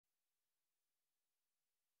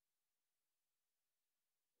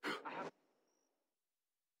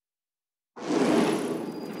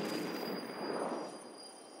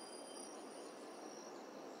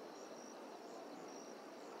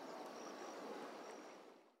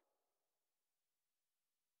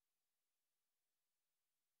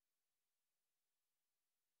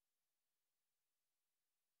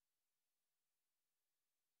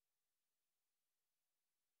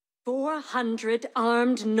400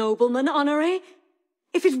 armed noblemen, Honoré?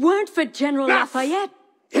 If it weren't for General Lafayette...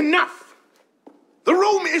 Enough! The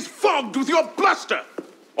room is fogged with your bluster!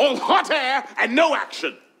 All hot air and no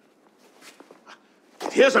action!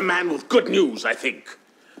 Here's a man with good news, I think.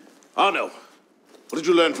 Arno, what did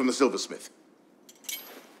you learn from the silversmith?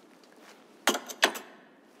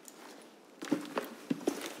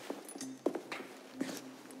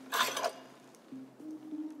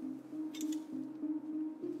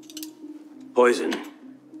 Poison.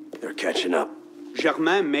 They're catching up.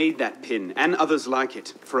 Germain made that pin, and others like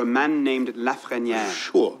it, for a man named Lafrenière.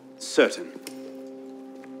 Sure. Certain.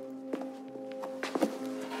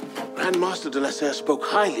 Grandmaster de la Serre spoke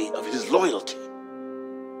highly of his loyalty.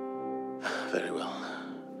 Very well.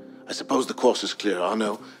 I suppose the course is clear,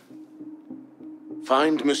 Arno.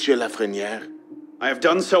 Find Monsieur Lafrenière. I have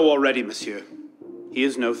done so already, monsieur. He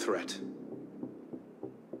is no threat.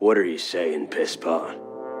 What are you saying, Pisspot?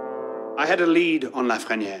 I had a lead on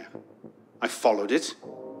Lafrenière. I followed it,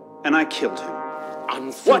 and I killed him.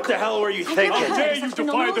 What the hell were you thinking? How dare you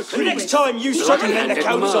defy the The next time you circumvent the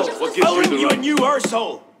council, I'll ring you a new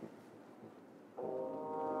arsehole!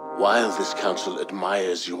 While this council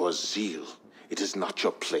admires your zeal, it is not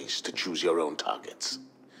your place to choose your own targets.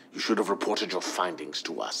 You should have reported your findings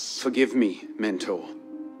to us. Forgive me, Mentor.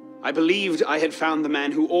 I believed I had found the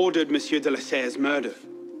man who ordered Monsieur de la Serre's murder.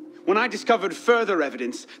 When I discovered further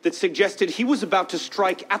evidence that suggested he was about to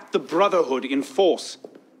strike at the Brotherhood in force,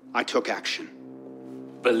 I took action.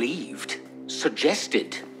 Believed?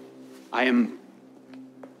 Suggested? I am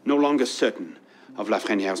no longer certain of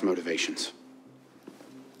Lafrenière's motivations.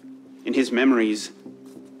 In his memories,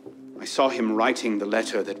 I saw him writing the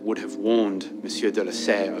letter that would have warned Monsieur de la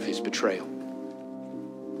Serre of his betrayal.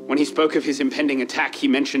 When he spoke of his impending attack, he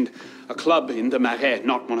mentioned a club in the Marais,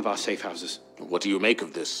 not one of our safe houses. What do you make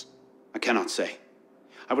of this? I cannot say.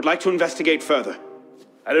 I would like to investigate further.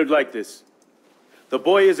 I don't like this. The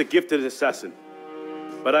boy is a gifted assassin,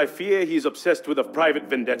 but I fear he's obsessed with a private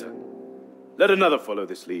vendetta. Let another follow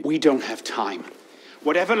this lead. We don't have time.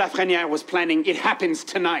 Whatever Lafrenière was planning, it happens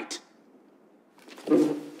tonight.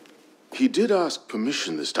 He did ask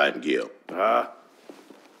permission this time, Guillaume. Ah.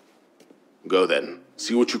 Go then.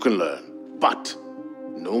 See what you can learn. But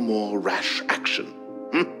no more rash action.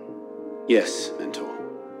 Yes, Mentor.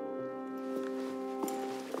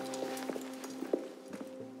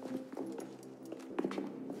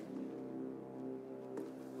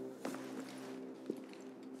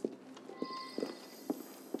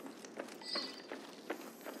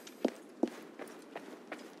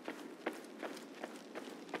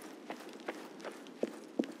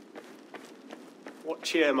 What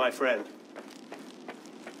cheer, my friend?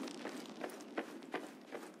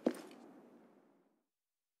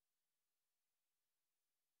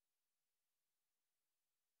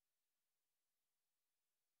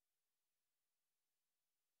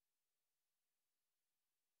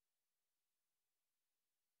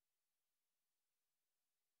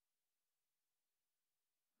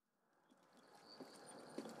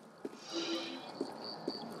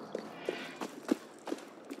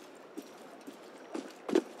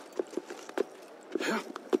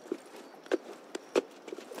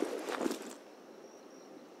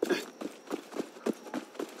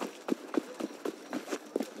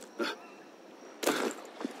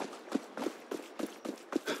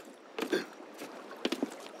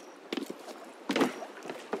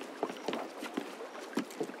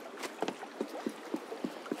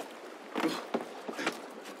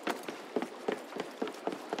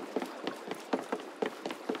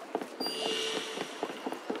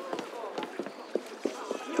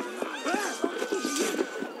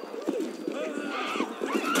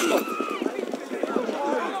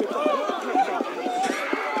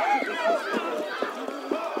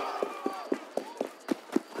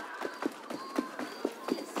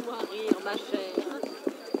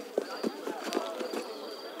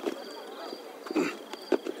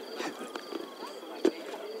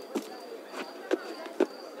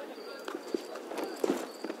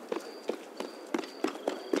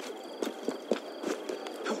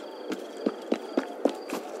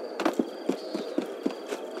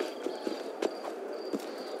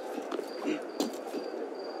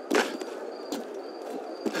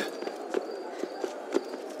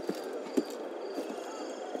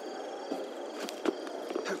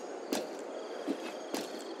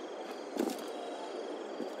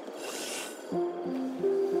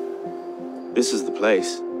 This is the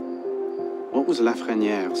place. What was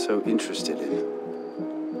Lafrenière so interested in?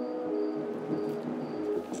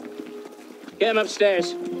 Get him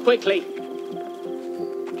upstairs, quickly.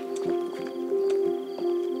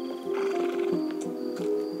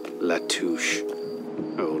 douche.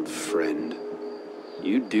 Old friend.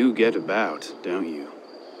 You do get about, don't you?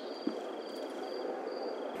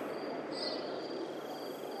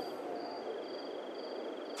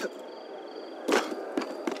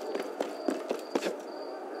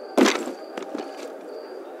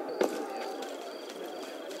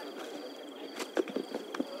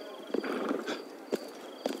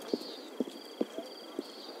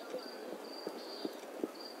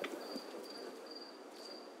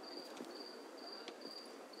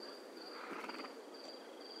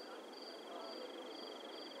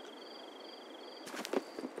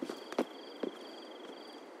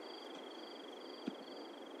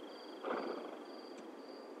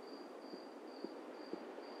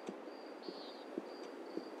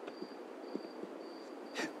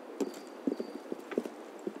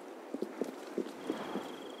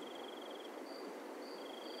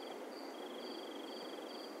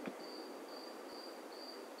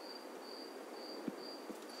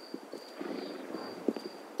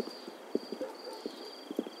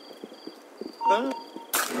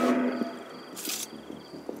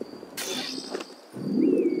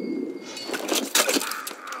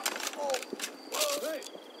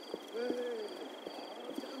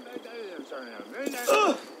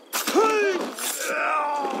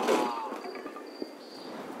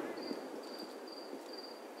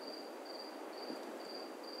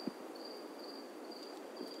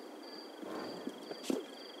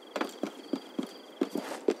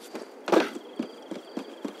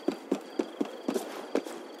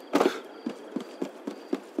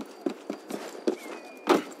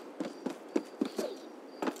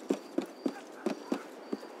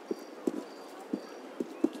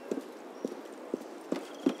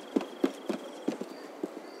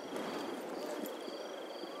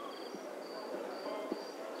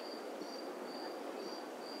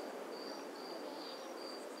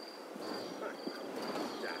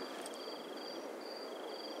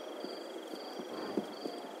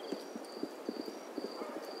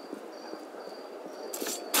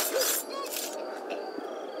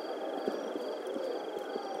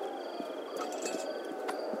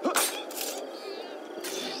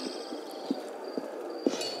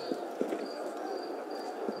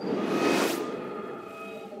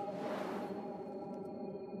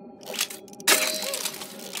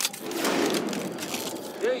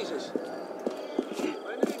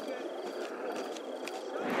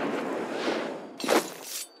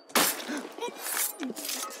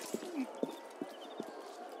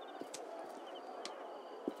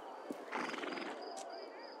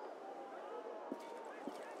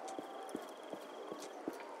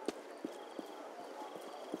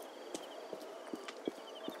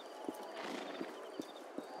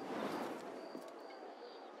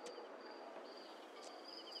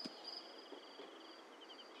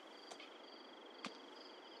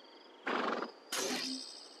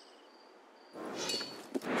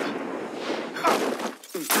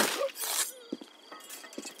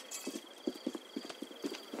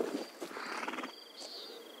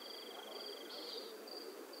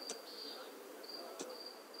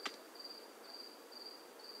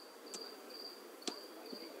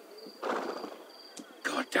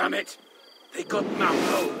 Damn it! They got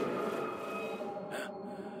Malco!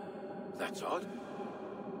 That's odd.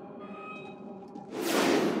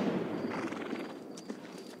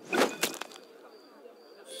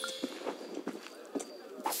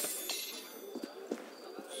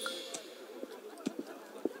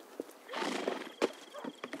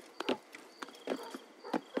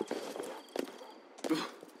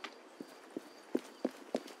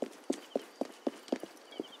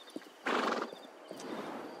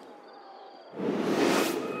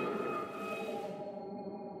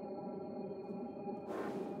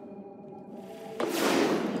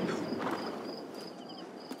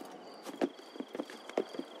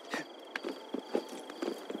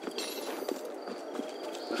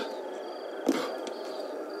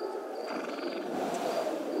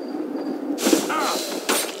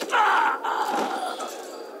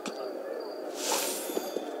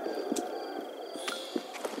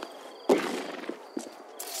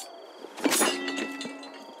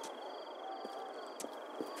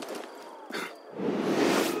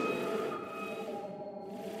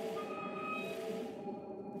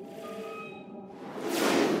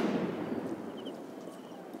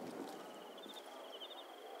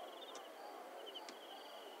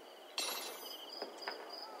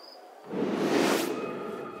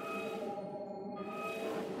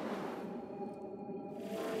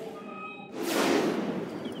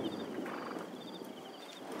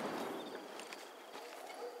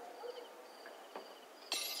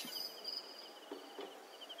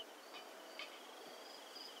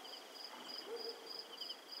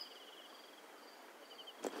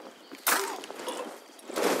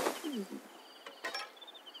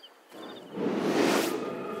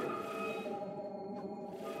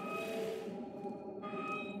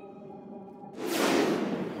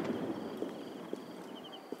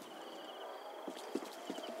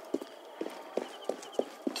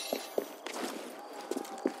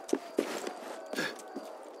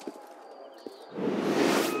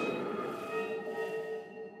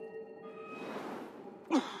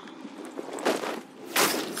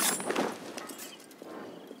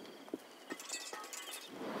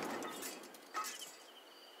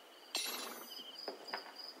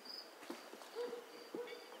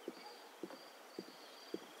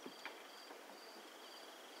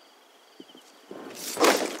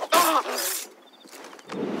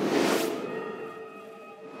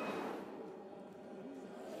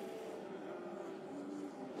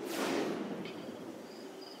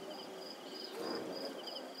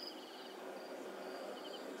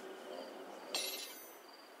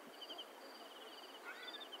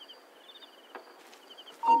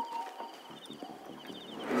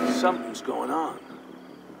 Something's going on.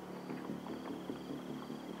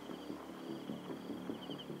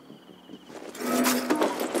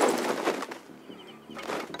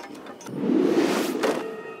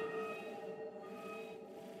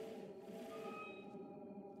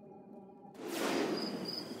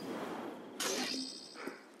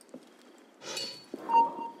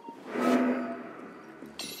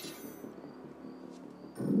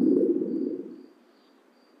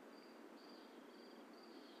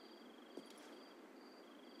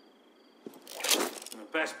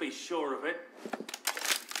 Best be sure of it.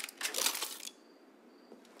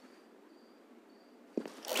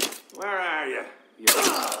 Where are you?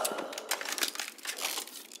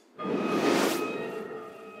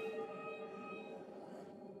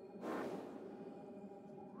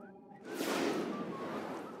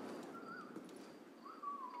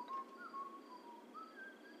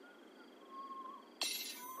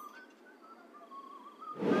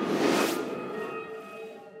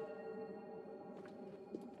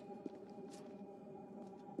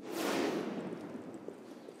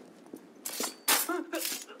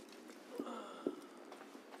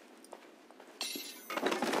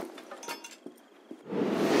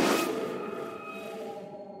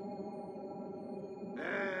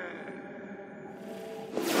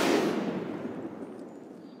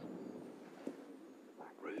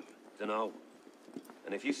 Dunno.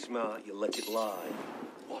 And if you're smart, you'll let it lie.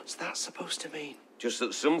 What's that supposed to mean? Just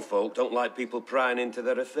that some folk don't like people prying into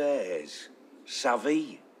their affairs.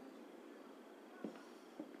 Savvy?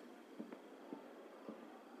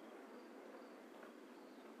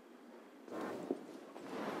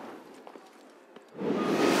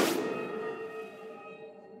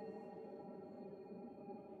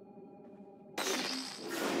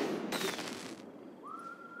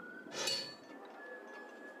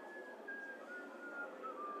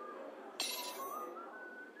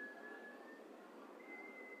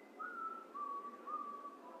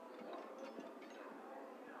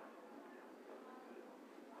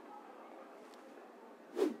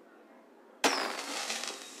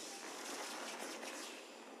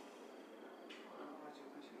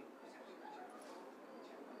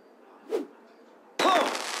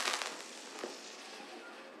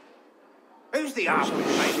 Who's the arse with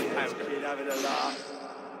making Kid having a laugh.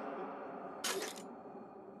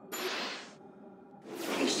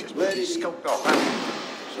 He's just bloody scoped off, hasn't he?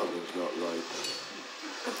 Something's not right.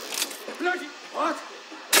 Bloody what?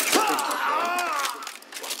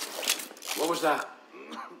 What was that?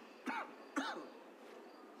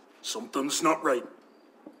 Something's not right.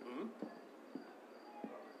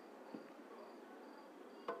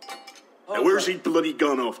 Now where's he bloody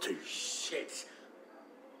gone off to? Shit.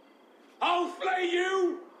 I'll flay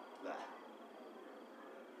you!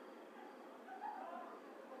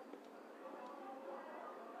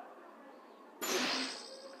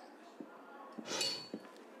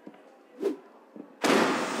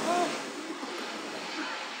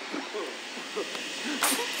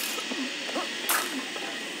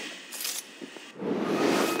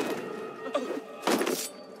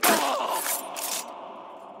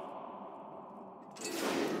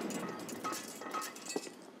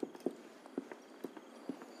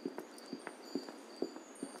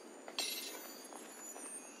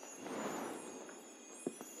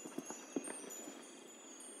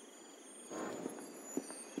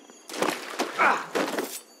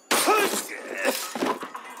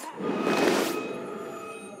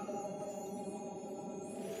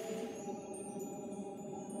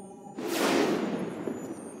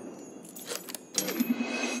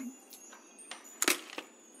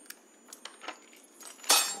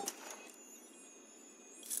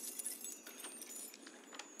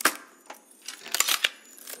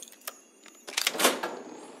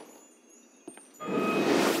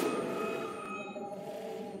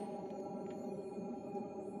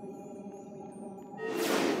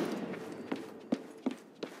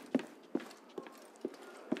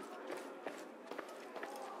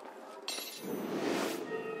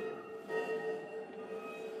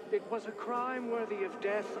 It was a crime worthy of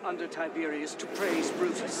death under Tiberius to praise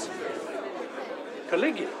Brutus.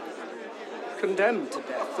 Caligula condemned to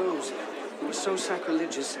death those who were so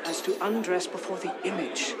sacrilegious as to undress before the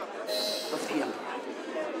image of the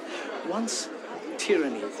emperor. Once,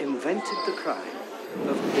 tyranny invented the crime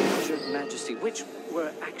of injured majesty, which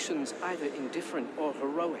were actions either indifferent or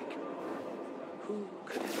heroic. Who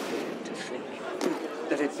could have dared to think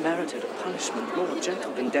that it merited a punishment more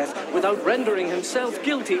gentle than death without rendering himself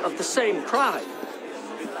guilty of the same crime?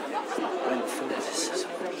 When fanaticism,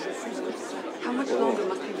 How much longer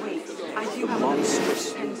must we wait? I do have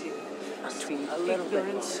monstrous a between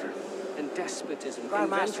ignorance and despotism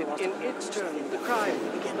invented in its turn the crime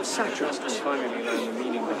of sacrifice. Finally learn the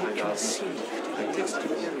meaning behind our conceived a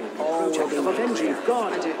mysterious project of avenging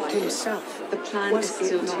God himself. The plan Was is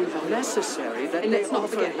still it too not necessary that and they let's not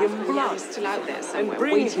offer forget him blood still out there and somewhere,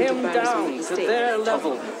 bring waiting to him burn down to stake. their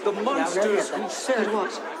level? The monsters who said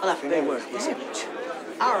what? they were his image.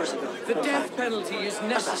 Hours ago. The death penalty is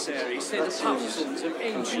necessary, say the thousands of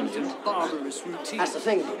ancient and barbarous routines. That's the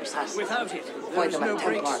thing, Assassin. Without it, there is no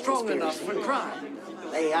break strong enough for crime.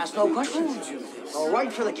 They ask no questions. Told you this. Go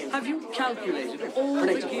right for the king. Have you calculated all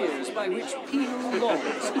the gears by which penal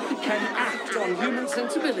laws can act on human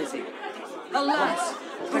sensibility? Alas,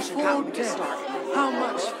 before death, how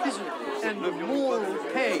much physical and moral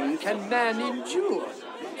pain can man endure?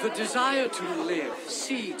 The desire to live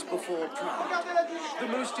seeds before pride, the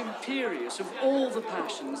most imperious of all the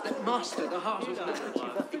passions that master the heart of man.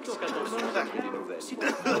 Social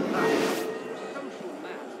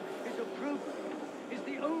man is a problem, is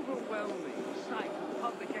the overwhelming sight of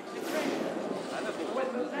public execration. When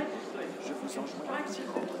the legislature...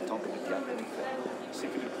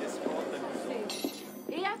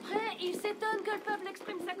 Et après, il s'étonne que le peuple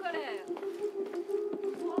exprime sa colère.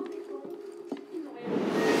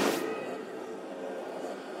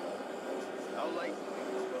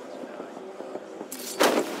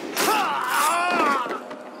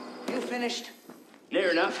 You finished? Near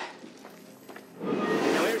enough.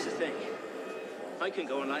 Now here's the thing. I can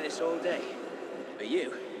go on like this all day. But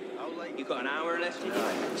you got an hour left in you.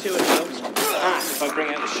 2 at most. If I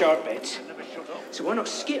bring out the sharp bits. So why not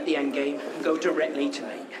skip the end game and go directly to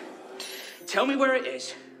me? Tell me where it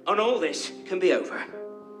is, and all this can be over.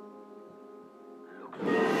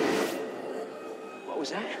 What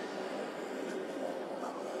was that?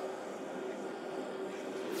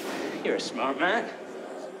 You're a smart man.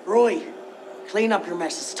 Roy, clean up your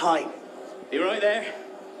mess. It's time. Be right there.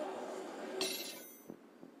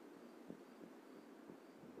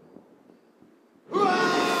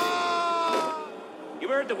 You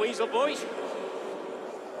heard the weasel, boys?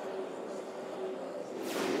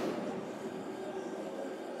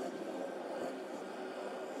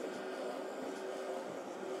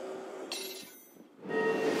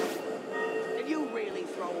 Did you really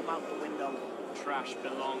throw him out the window? Trash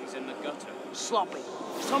belongs in the gutter. Sloppy.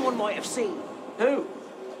 Someone might have seen. Who?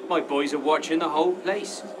 My boys are watching the whole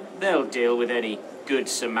place. They'll deal with any good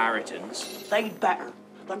Samaritans. They'd better.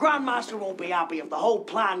 The Grandmaster won't be happy if the whole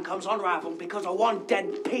plan comes unraveled because of one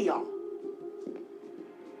dead peon.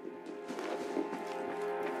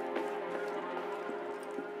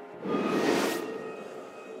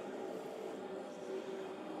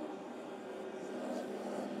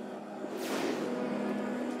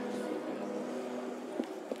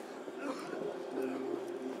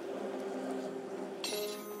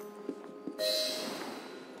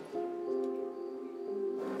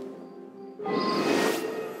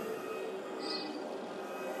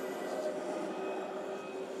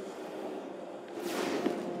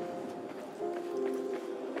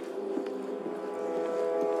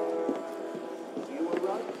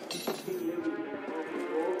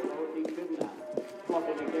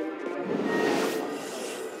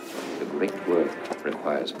 Great work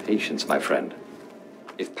requires patience, my friend.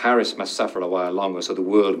 If Paris must suffer a while longer so the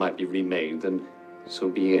world might be remade, then so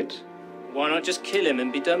be it. Why not just kill him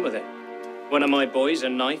and be done with it? One of my boys, a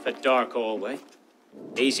knife, a dark hallway.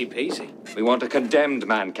 Easy peasy. We want a condemned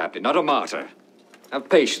man, Captain, not a martyr. Have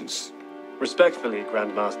patience. Respectfully,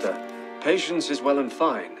 Grandmaster, patience is well and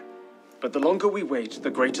fine. But the longer we wait,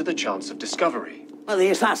 the greater the chance of discovery. Well,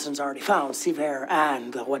 the assassins already found 𝴅ᴅ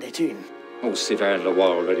and 𝐴ᴜ. Oh, 𝴅ᴅ and 𝐴ᴜ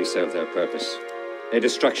already served their purpose. Their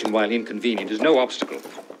destruction, while inconvenient, is no obstacle.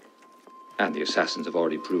 And the assassins have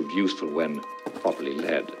already proved useful when properly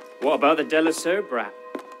led. What about the Delaseur brat?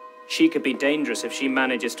 She could be dangerous if she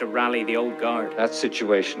manages to rally the old guard. That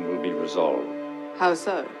situation will be resolved. How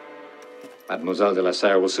so? Mademoiselle de la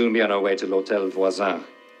Serre will soon be on her way to l'Hôtel Voisin,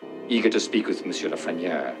 eager to speak with Monsieur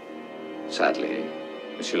Lafrenière. Sadly,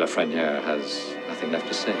 Monsieur Lafrenière has nothing left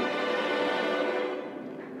to say.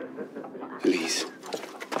 Please.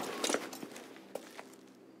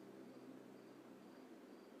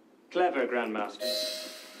 Clever, Grandmaster.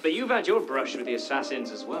 But you've had your brush with the assassins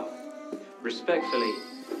as well. Respectfully,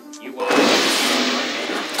 you are...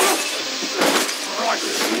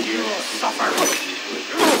 You suffer!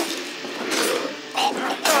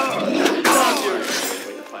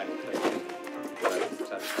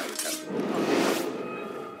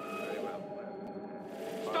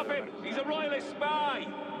 Stop him! He's a royalist spy!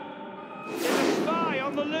 There's a spy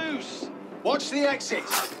on the loose! Watch the exit.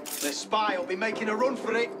 The spy will be making a run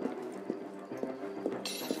for it.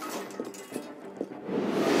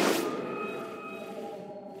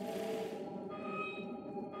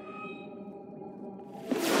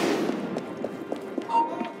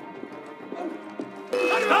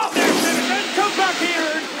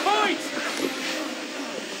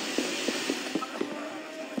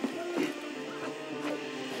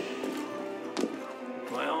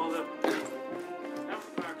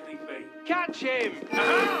 catch him!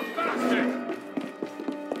 Aha, bastard!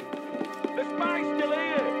 The spy's still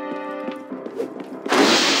here!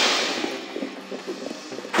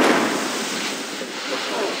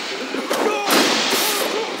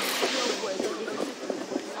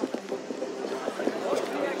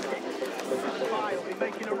 I'll be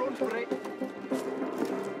making a run for it.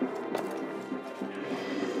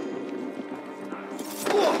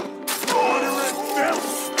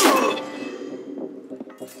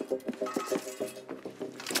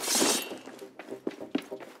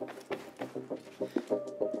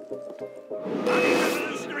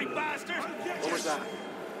 Revolutionary bastard! What was that?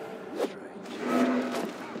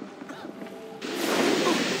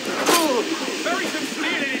 Bury some steel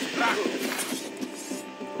in his back!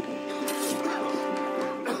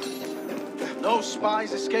 No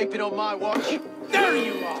spies escaping on my watch. There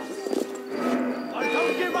you are! I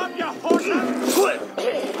don't give up, you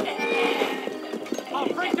horse!